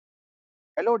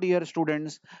Hello dear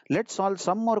students, let's solve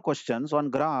some more questions on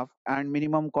graph and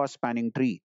minimum cost spanning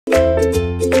tree.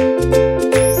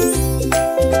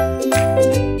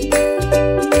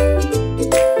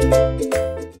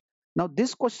 Now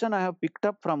this question I have picked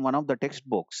up from one of the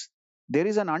textbooks. There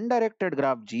is an undirected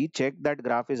graph G, check that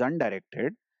graph is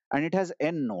undirected and it has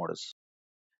n nodes.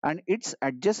 And its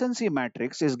adjacency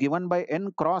matrix is given by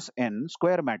n cross n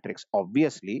square matrix.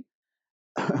 Obviously,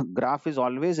 graph is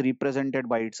always represented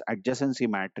by its adjacency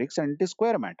matrix and it is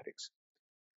square matrix.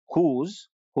 Whose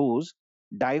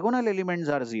diagonal elements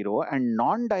are 0 and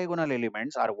non-diagonal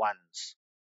elements are 1s.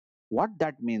 What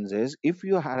that means is if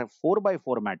you have 4 by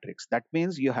 4 matrix, that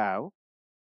means you have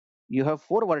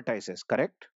 4 vertices,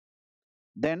 correct?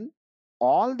 Then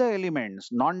all the elements,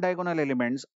 non-diagonal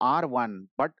elements are 1,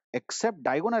 but except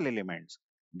diagonal elements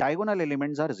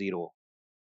are 0.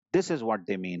 This is what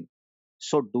they mean.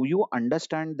 So do you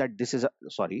understand that this is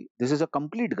a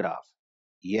complete graph?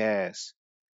 Yes.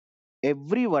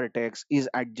 Every vertex is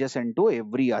adjacent to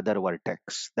every other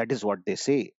vertex. That is what they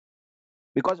say.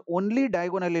 Because only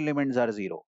diagonal elements are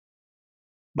 0.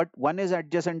 But one is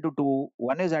adjacent to 2,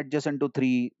 one is adjacent to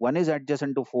 3, one is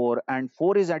adjacent to 4, and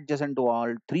 4 is adjacent to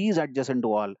all, 3 is adjacent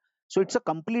to all. So it's a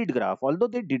complete graph. Although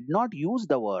they did not use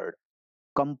the word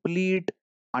complete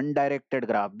undirected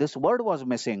graph, this word was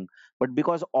missing. But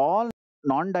because all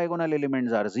non-diagonal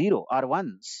elements are 0, are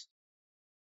 1s,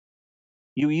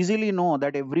 you easily know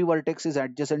that every vertex is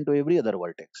adjacent to every other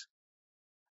vertex.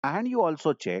 And you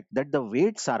also check that the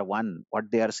weights are 1.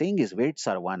 What they are saying is weights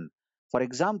are 1. For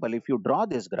example, if you draw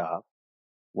this graph,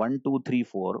 1, 2, 3,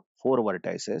 4, 4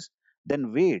 vertices,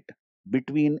 then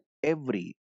between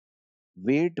every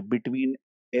weight between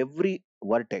every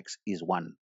vertex is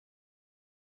 1.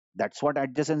 That's what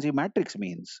adjacency matrix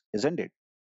means, isn't it?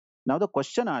 Now the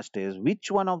question asked is,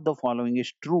 which one of the following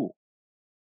is true?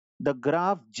 The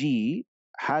graph G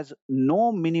has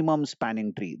no minimum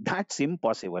spanning tree. That's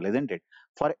impossible, isn't it?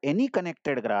 For any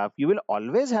connected graph, you will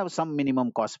always have some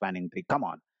minimum cost spanning tree. Come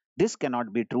on, this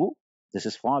cannot be true. This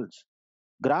is false.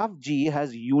 Graph G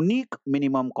has unique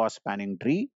minimum cost spanning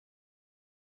tree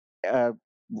uh,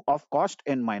 of cost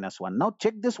n minus 1. Now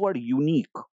check this word unique.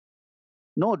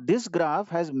 No, this graph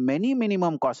has many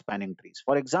minimum cost spanning trees.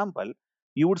 For example,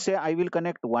 you would say I will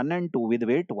connect 1 and 2 with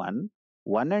weight 1,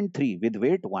 1 and 3 with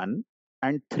weight 1,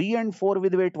 and 3 and 4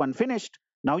 with weight 1. Finished.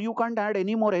 Now you can't add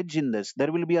any more edge in this. There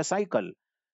will be a cycle.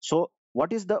 So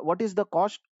what is the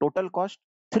cost? Total cost?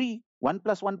 3. 1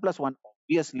 plus 1 plus 1.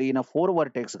 Obviously, in a 4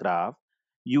 vertex graph,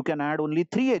 you can add only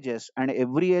 3 edges and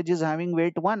every edge is having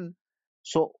weight 1.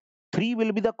 So 3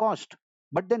 will be the cost.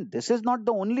 But then this is not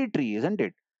the only tree, isn't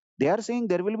it? They are saying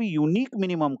there will be unique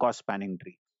minimum cost spanning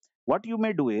tree. What you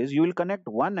may do is you will connect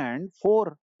 1 and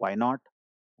 4. Why not?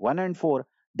 1 and 4.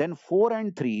 Then 4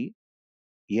 and 3,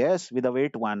 yes, with a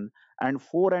weight 1, and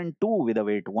 4 and 2 with a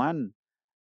weight 1.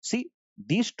 See,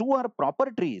 these two are proper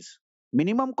trees,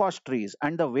 minimum cost trees,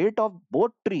 and the weight of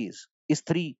both trees is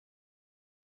 3.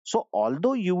 So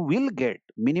although you will get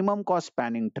minimum cost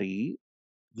spanning tree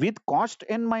with cost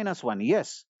n minus 1,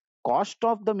 yes, cost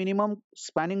of the minimum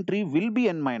spanning tree will be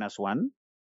n minus 1.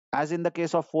 As in the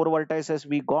case of 4 vertices,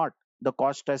 we got the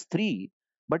cost as 3,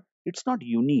 but it's not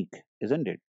unique, isn't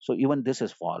it? So even this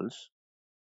is false.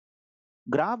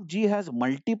 Graph G has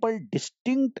multiple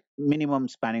distinct minimum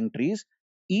spanning trees,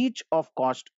 each of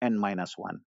cost n minus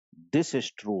 1. This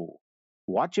is true.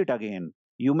 Watch it again.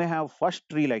 You may have first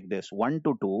tree like this 1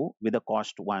 to 2 with a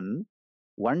cost 1,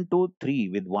 1 to 3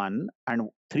 with 1, and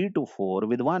 3 to 4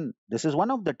 with 1. This is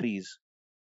one of the trees.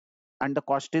 And the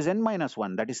cost is n minus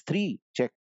 1, that is 3.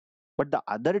 Check. But the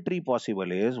other tree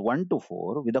possible is 1 to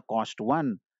 4 with a cost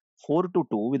 1, 4 to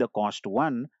 2 with a cost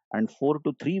 1, and 4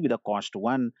 to 3 with a cost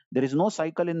 1. There is no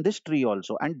cycle in this tree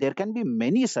also, and there can be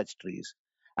many such trees.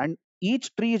 And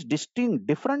each tree is distinct,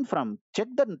 different from, check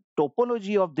the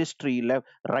topology of this tree,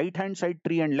 right hand side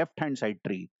tree and left hand side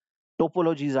tree.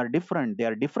 Topologies are different, they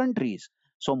are different trees.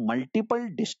 So multiple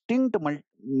distinct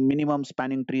minimum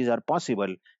spanning trees are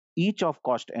possible, each of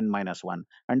cost n minus 1.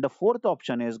 And the fourth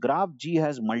option is graph G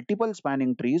has multiple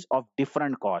spanning trees of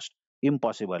different cost.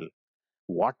 Impossible.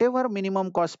 Whatever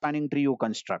minimum cost spanning tree you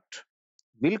construct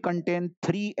will contain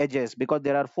 3 edges because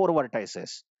there are 4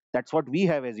 vertices. That's what we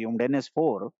have assumed, n is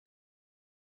 4.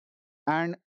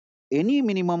 And any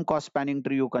minimum cost spanning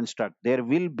tree you construct, there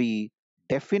will be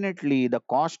definitely the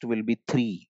cost will be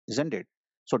 3, isn't it?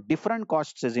 So different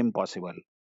costs is impossible.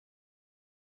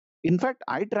 In fact,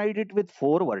 I tried it with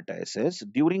 4 vertices.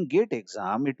 During GATE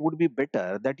exam, it would be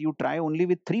better that you try only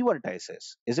with 3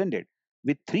 vertices, isn't it?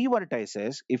 With 3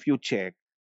 vertices, if you check,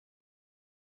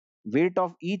 weight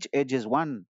of each edge is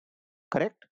 1,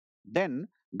 correct? Then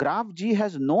Graph G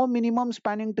has no minimum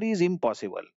spanning tree is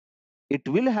impossible. It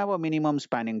will have a minimum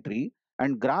spanning tree,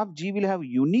 and graph G will have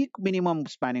unique minimum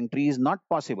spanning tree is not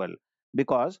possible,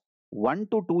 because 1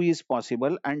 to 2 is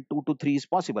possible and 2 to 3 is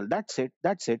possible. That's it.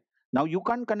 That's it. Now you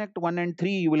can't connect 1 and 3,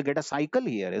 you will get a cycle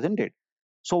here, isn't it?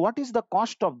 So what is the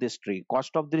cost of this tree?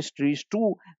 Cost of this tree is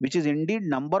 2, which is indeed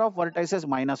number of vertices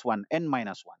minus 1, n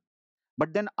minus 1.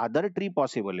 But then other tree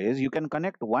possible is you can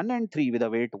connect 1 and 3 with a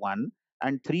weight 1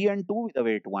 and 3 and 2 with a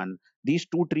weight 1. These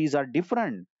two trees are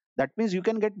different. That means you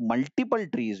can get multiple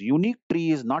trees. Unique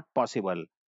tree is not possible.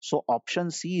 So option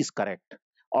C is correct.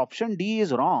 Option D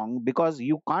is wrong because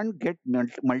you can't get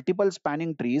multiple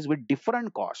spanning trees with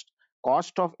different cost.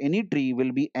 Cost of any tree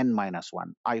will be n minus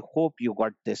 1. I hope you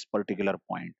got this particular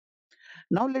point.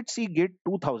 Now let's see GATE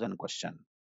 2000 question.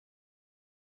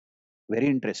 Very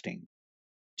interesting.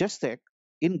 Just check.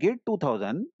 In GATE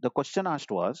 2000, the question asked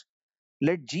was,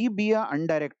 let G be a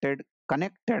undirected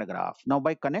connected graph. Now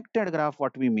by connected graph,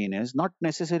 what we mean is not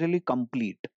necessarily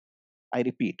complete. I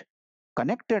repeat,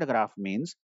 connected graph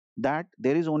means that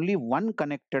there is only one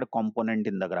connected component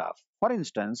in the graph. For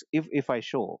instance, if I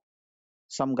show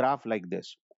some graph like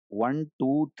this, 1,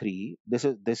 2, 3, this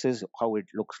is how it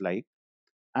looks like,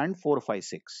 and 4, 5,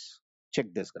 6. Check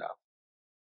this graph.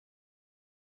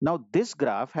 Now this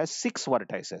graph has 6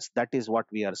 vertices. That is what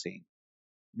we are saying.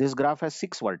 This graph has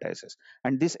 6 vertices,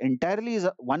 and this entirely is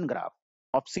one graph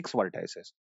of 6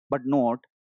 vertices. But note,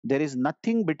 there is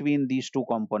nothing between these two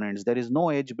components. There is no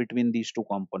edge between these two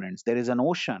components. There is an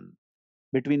ocean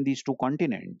between these two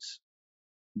continents.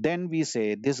 Then we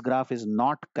say this graph is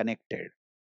not connected.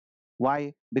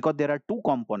 Why? Because there are two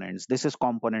components. This is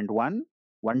component 1,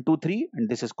 1, 2, 3, and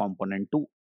this is component 2,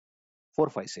 4,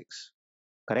 5, 6.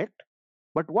 Correct?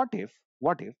 But what if,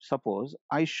 suppose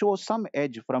I show some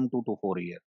edge from 2 to 4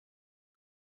 here.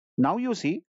 Now you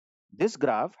see, this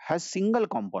graph has single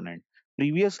component.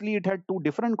 Previously it had two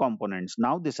different components.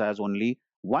 Now this has only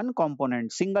one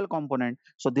component, single component.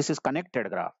 So this is connected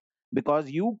graph,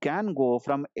 because you can go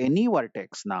from any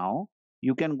vertex now.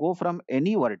 You can go from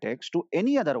any vertex to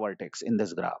any other vertex in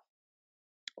this graph.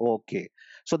 Okay.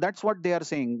 So that's what they are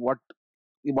saying.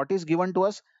 What is given to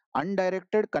us?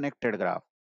 Undirected connected graph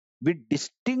with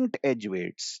distinct edge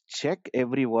weights. Check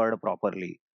every word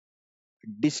properly.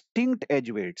 Distinct edge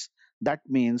weights. That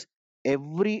means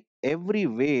every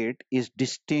weight is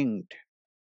distinct.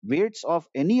 Weights of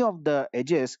any of the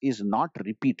edges is not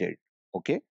repeated.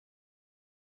 Okay.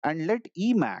 And let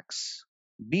Emax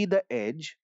be the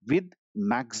edge with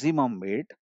maximum weight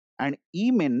and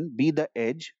Emin be the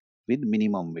edge with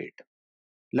minimum weight.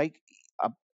 Like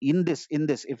in this,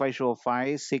 if I show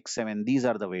 5, 6, 7, these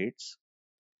are the weights,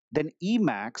 then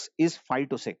Emax is 5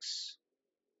 to 6.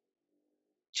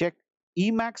 Check.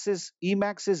 Emax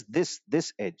is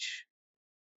this edge.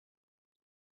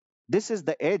 This is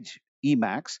the edge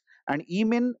Emax, and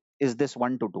Emin is this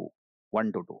 1 to 2, 1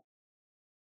 to 2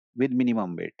 with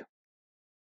minimum weight.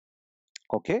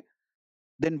 Okay.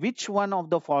 Then which one of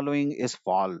the following is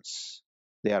false?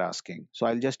 They are asking. So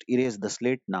I'll just erase the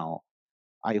slate now.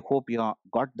 I hope you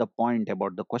got the point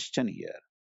about the question here.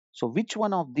 So which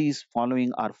one of these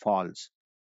following are false?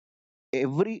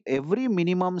 Every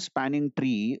minimum spanning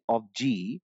tree of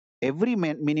G,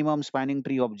 minimum spanning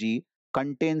tree of G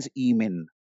contains Emin.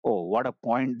 Oh, what a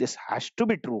point. This has to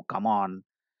be true. Come on.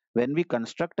 When we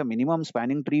construct a minimum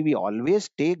spanning tree, we always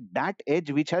take that edge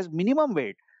which has minimum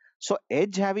weight. So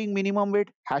edge having minimum weight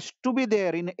has to be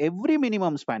there in every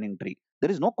minimum spanning tree. There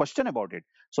is no question about it.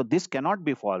 So this cannot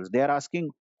be false. They are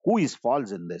asking who is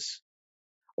false in this.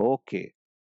 Okay.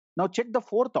 Now check the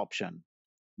fourth option.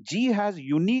 G has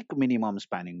unique minimum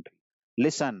spanning tree.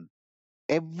 Listen,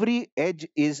 every edge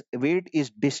is weight is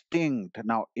distinct.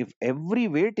 Now, if every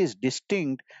weight is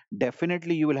distinct,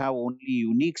 definitely you will have only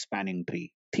unique spanning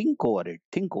tree. Think over it.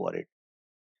 Think over it.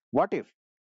 What if?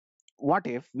 What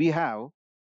if we have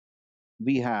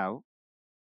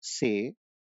say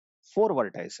four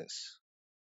vertices,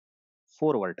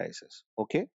 four vertices,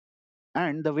 okay,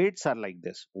 and the weights are like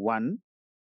this: 1,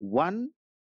 1,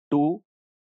 2,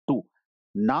 2.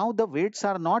 Now the weights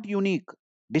are not unique,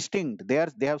 distinct. They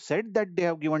have said that they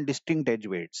have given distinct edge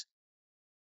weights.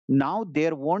 Now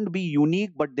there won't be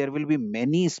unique, but there will be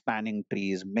many spanning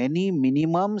trees, many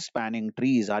minimum spanning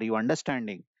trees. Are you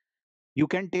understanding? You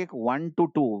can take 1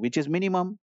 to 2, which is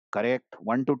minimum. Correct.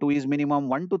 1 to 2 is minimum.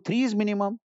 1 to 3 is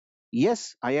minimum.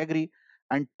 Yes, I agree.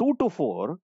 And 2 to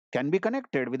 4 can be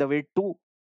connected with a weight 2.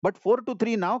 But 4 to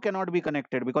 3 now cannot be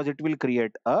connected because it will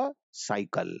create a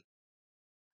cycle.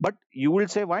 But you will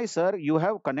say, why, sir? You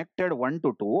have connected 1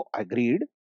 to 2, agreed.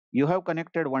 You have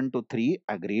connected 1 to 3,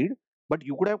 agreed. But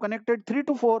you could have connected 3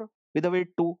 to 4 with a weight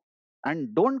 2.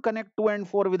 and don't connect 2 and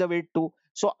 4 with a weight 2.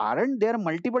 So aren't there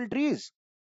multiple trees?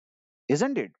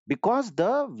 Isn't it? Because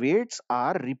the weights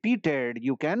are repeated,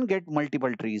 you can get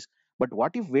multiple trees. But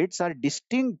what if weights are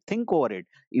distinct? Think over it.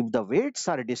 If the weights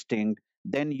are distinct,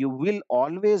 then you will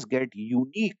always get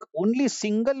unique, only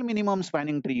single minimum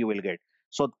spanning tree you will get.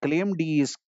 So claim D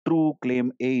is true,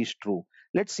 claim A is true.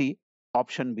 Let's see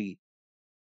option B.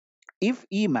 If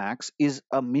Emax is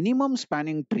a minimum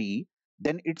spanning tree,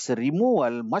 then its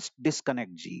removal must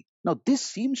disconnect G. Now this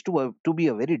seems to be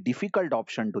a very difficult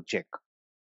option to check.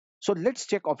 So let's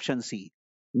check option C.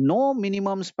 No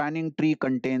minimum spanning tree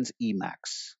contains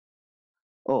Emax.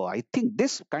 Oh, I think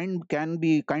this can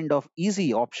be kind of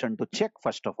easy option to check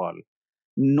first of all.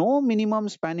 No minimum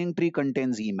spanning tree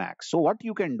contains Emax. So what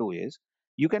you can do is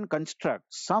you can construct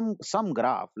some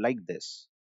graph like this.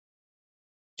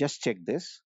 Just check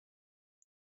this.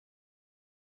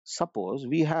 Suppose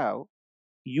we have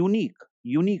unique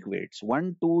weights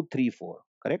 1, 2, 3, 4,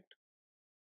 correct?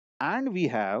 And we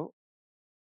have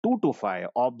 2 to 5.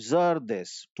 Observe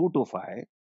this 2 to 5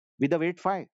 with the weight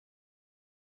 5.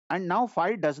 And now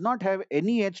 5 does not have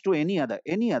any edge to any other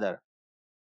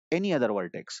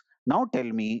vertex. Now tell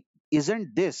me,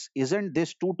 isn't this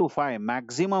 2 to 5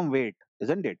 maximum weight,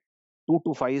 isn't it? 2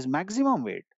 to 5 is maximum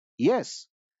weight. Yes.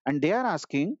 And they are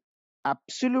asking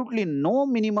absolutely no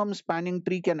minimum spanning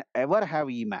tree can ever have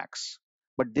Emax.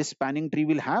 But this spanning tree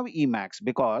will have Emax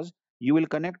because you will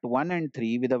connect 1 and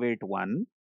 3 with a weight 1,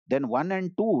 then 1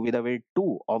 and 2 with a weight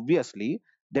 2, obviously,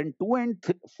 then 2 and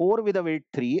 4 with a weight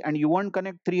 3, and you won't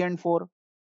connect 3 and 4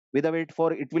 with a weight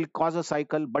 4, it will cause a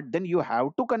cycle, but then you have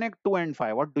to connect 2 and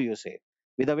 5. What do you say?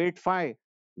 With a weight 5.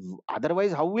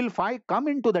 Otherwise, how will 5 come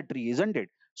into the tree, isn't it?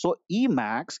 So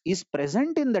Emax is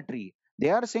present in the tree. They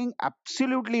are saying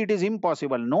absolutely it is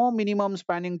impossible. No minimum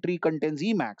spanning tree contains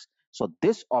Emax. So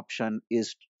this option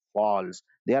is false.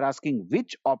 They are asking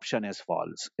which option is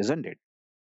false, isn't it?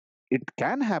 It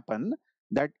can happen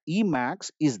that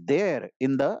Emax is there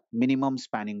in the minimum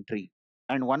spanning tree.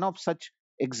 And one of such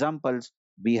examples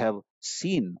we have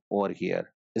seen over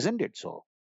here, isn't it so?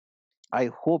 I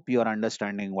hope you are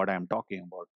understanding what I am talking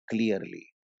about clearly.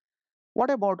 What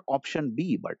about option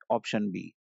B? But option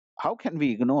B, how can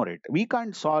we ignore it? We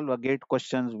can't solve a gate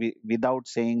questions without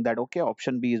saying that, okay,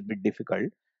 option B is a bit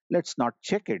difficult. Let's not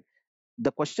check it.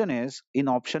 The question is in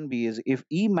option B is if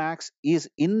Emax is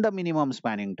in the minimum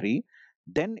spanning tree,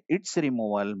 then its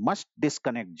removal must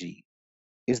disconnect G,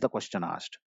 is the question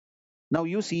asked. Now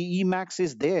you see Emax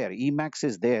is there. Emax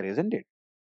is there, isn't it?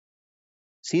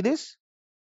 See this?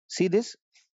 See this?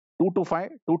 2 to 5,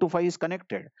 2 to 5 is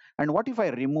connected. And what if I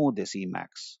remove this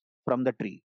Emax from the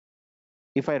tree?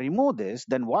 If I remove this,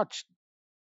 then watch,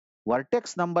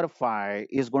 vertex number 5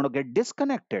 is going to get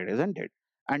disconnected, isn't it?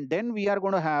 And then we are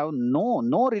going to have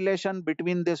no relation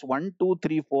between this 1, 2,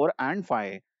 3, 4 and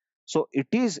 5. So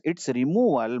its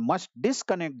removal must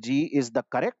disconnect G is the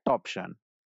correct option.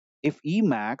 If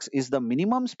Emax is the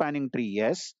minimum spanning tree,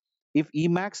 yes. If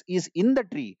Emax is in the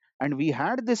tree, and we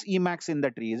had this Emax in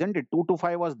the tree, isn't it? 2 to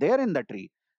 5 was there in the tree,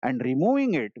 and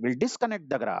removing it will disconnect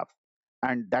the graph.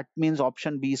 And that means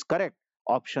option B is correct.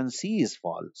 Option C is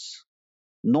false.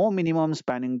 No minimum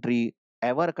spanning tree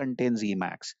ever contains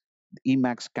Emax.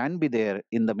 Emax can be there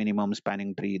in the minimum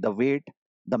spanning tree.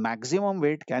 The maximum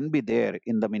weight can be there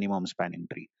in the minimum spanning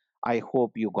tree. I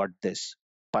hope you got this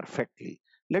perfectly.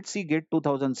 Let's see GATE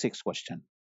 2006 question.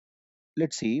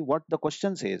 Let's see what the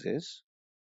question says is,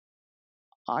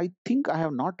 I think I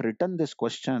have not written this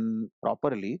question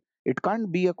properly. It can't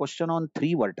be a question on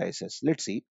 3 vertices. Let's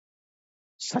see.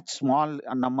 Such small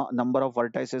number of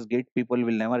vertices GATE people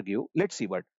will never give. Let's see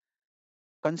what.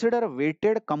 Consider a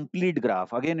weighted complete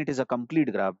graph. Again, it is a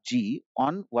complete graph G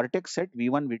on vertex set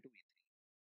V1, V2,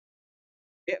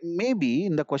 V3. Maybe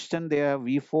in the question they have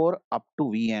V4 up to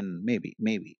Vn.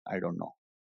 Maybe. I don't know.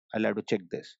 I'll have to check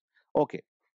this. Okay.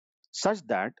 Such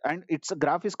that, and its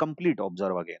graph is complete,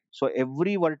 observe again. So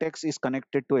every vertex is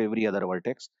connected to every other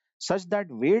vertex, such that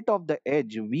weight of the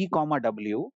edge V comma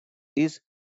W is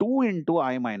 2 into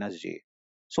I minus J.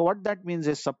 So what that means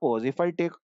is, suppose if I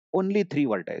take only 3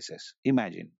 vertices,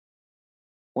 imagine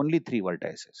only 3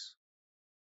 vertices.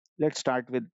 Let's start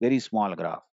with very small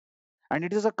graph. And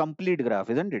it is a complete graph,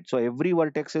 isn't it? So every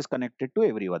vertex is connected to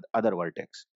every other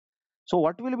vertex. So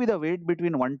what will be the weight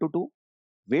between 1 to 2?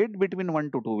 Weight between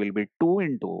 1 to 2 will be 2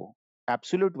 into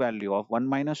absolute value of 1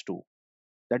 minus 2.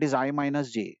 That is I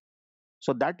minus j.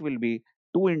 So that will be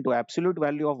 2 into absolute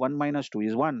value of 1 minus 2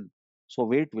 is 1. So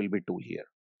weight will be 2 here.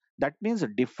 That means the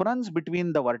difference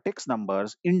between the vertex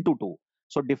numbers into 2.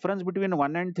 So difference between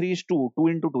 1 and 3 is 2. 2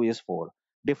 into 2 is 4.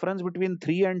 Difference between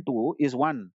 3 and 2 is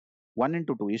 1. 1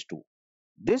 into 2 is 2.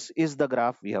 This is the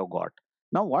graph we have got.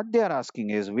 Now what they are asking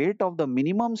is weight of the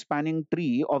minimum spanning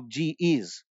tree of G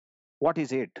is, what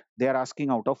is it? They are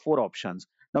asking out of four options.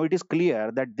 Now it is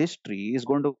clear that this tree is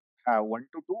going to have 1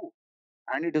 to 2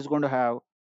 and it is going to have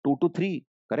 2 to 3,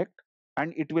 correct?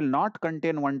 And it will not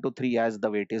contain 1 to 3 as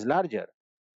the weight is larger.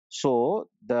 So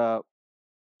the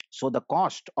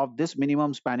cost of this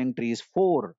minimum spanning tree is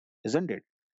 4, isn't it?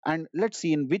 And let's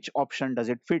see in which option does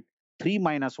it fit. 3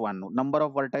 minus 1, number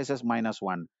of vertices minus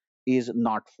 1 is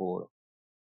not 4.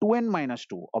 2n minus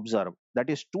 2, observe, that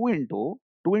is 2 into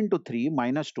 3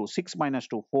 minus 2, 6 minus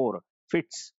 2, 4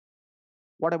 fits.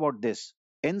 What about this?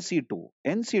 NC2.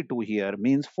 NC2 here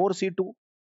means 4C2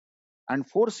 and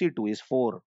 4C2 is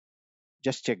 4.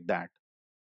 Just check that.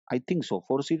 I think so.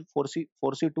 4C2,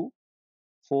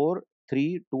 4,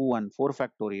 3, 2, 1, 4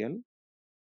 factorial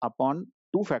upon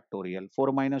 2 factorial,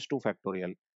 4 minus 2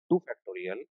 factorial. 2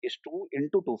 factorial is 2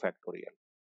 into 2 factorial.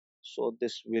 So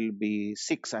this will be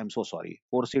 6. I'm so sorry.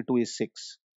 4C2 is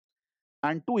 6.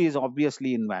 And 2 is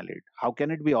obviously invalid. How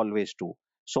can it be always 2?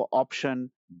 So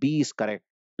option B is correct.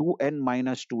 2n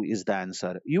minus 2 is the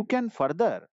answer. You can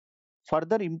further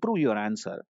improve your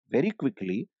answer very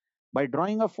quickly by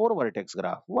drawing a 4 vertex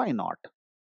graph. Why not?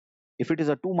 If it is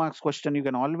a 2 marks question, you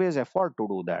can always afford to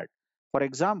do that. For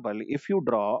example, if you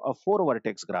draw a 4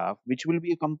 vertex graph, which will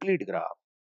be a complete graph,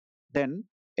 then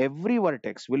every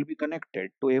vertex will be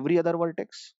connected to every other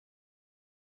vertex.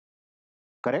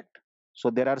 Correct? So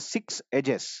there are 6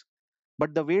 edges,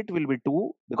 but the weight will be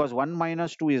 2 because 1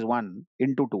 minus 2 is 1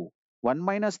 into 2. 1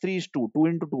 minus 3 is 2. 2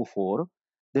 into 2, 4.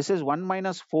 This is 1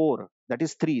 minus 4, that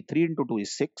is 3. 3 into 2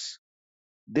 is 6.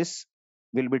 This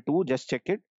will be 2, just check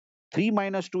it. 3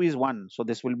 minus 2 is 1, so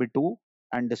this will be 2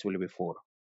 and this will be 4.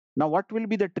 Now what will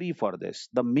be the tree for this?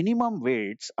 The minimum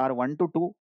weights are 1 to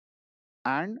 2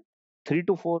 and 3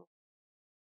 to 4,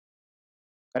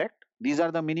 correct? These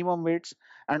are the minimum weights,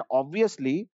 and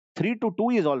obviously 3 to 2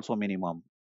 is also minimum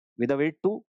with a weight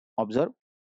 2, observe,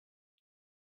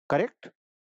 correct?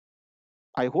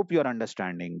 I hope you are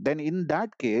understanding. Then in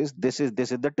that case, this is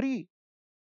the tree,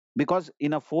 because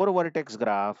in a 4 vertex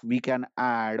graph we can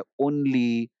add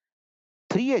only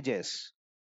 3 edges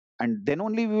and then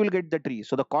only we will get the tree.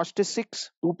 So the cost is 6.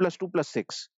 2 plus 2 plus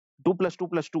 6. 2 plus 2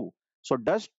 plus 2. So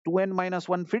does 2n minus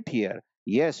 1 fit here?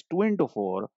 Yes, 2 into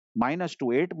 4 minus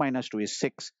 2, 8 minus 2 is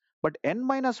 6. But n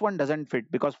minus 1 doesn't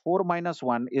fit because 4 minus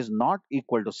 1 is not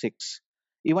equal to 6.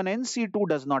 Even NC2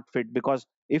 does not fit because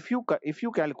if you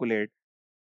calculate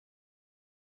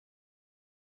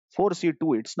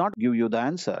 4C2, it's not give you the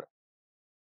answer.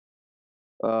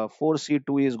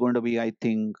 4C2 is going to be, I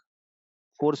think,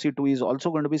 4C2 is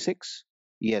also going to be 6.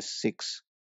 Yes, 6.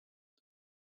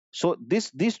 So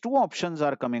these two options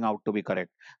are coming out to be correct.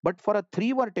 But for a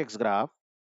 3 vertex graph,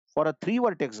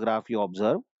 you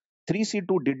observe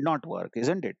 3C2 did not work,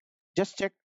 isn't it? Just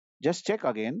check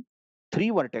again.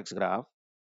 3 vertex graph,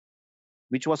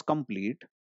 which was complete.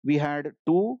 We had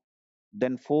 2,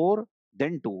 then 4,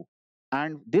 then 2.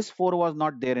 And this 4 was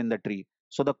not there in the tree.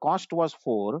 So the cost was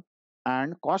 4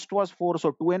 and cost was 4.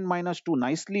 So 2n minus 2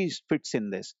 nicely fits in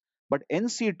this. But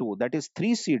NC2, that is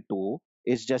 3C2,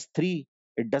 is just 3.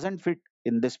 It doesn't fit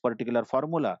in this particular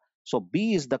formula. So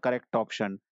B is the correct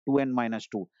option, 2n minus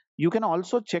 2. You can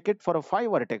also check it for a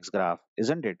 5 vertex graph,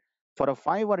 isn't it? For a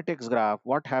 5 vertex graph,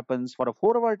 what happens? For a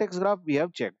 4 vertex graph, we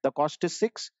have checked. The cost is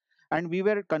 6 and we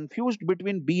were confused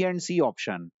between B and C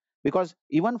option because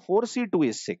even 4C2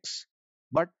 is 6.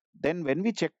 But then when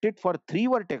we checked it for 3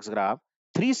 vertex graph,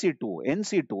 3C2,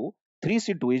 NC2,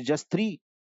 3C2 is just 3.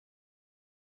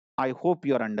 I hope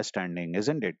you are understanding,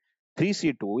 isn't it?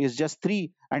 3C2 is just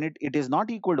 3 and it is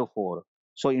not equal to 4.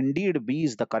 So indeed B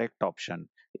is the correct option.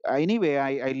 Anyway,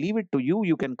 I leave it to you.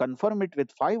 You can confirm it with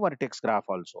 5 vertex graph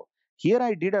also. Here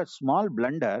I did a small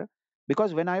blunder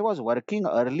because when I was working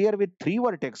earlier with 3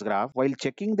 vertex graph, while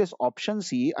checking this option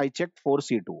C, I checked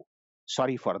 4C2.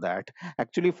 Sorry for that.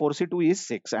 Actually 4C2 is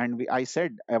 6 and I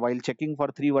said while checking for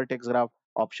 3 vertex graph,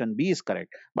 option B is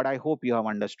correct. But I hope you have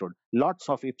understood. Lots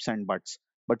of ifs and buts,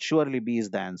 but surely B is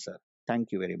the answer.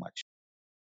 Thank you very much.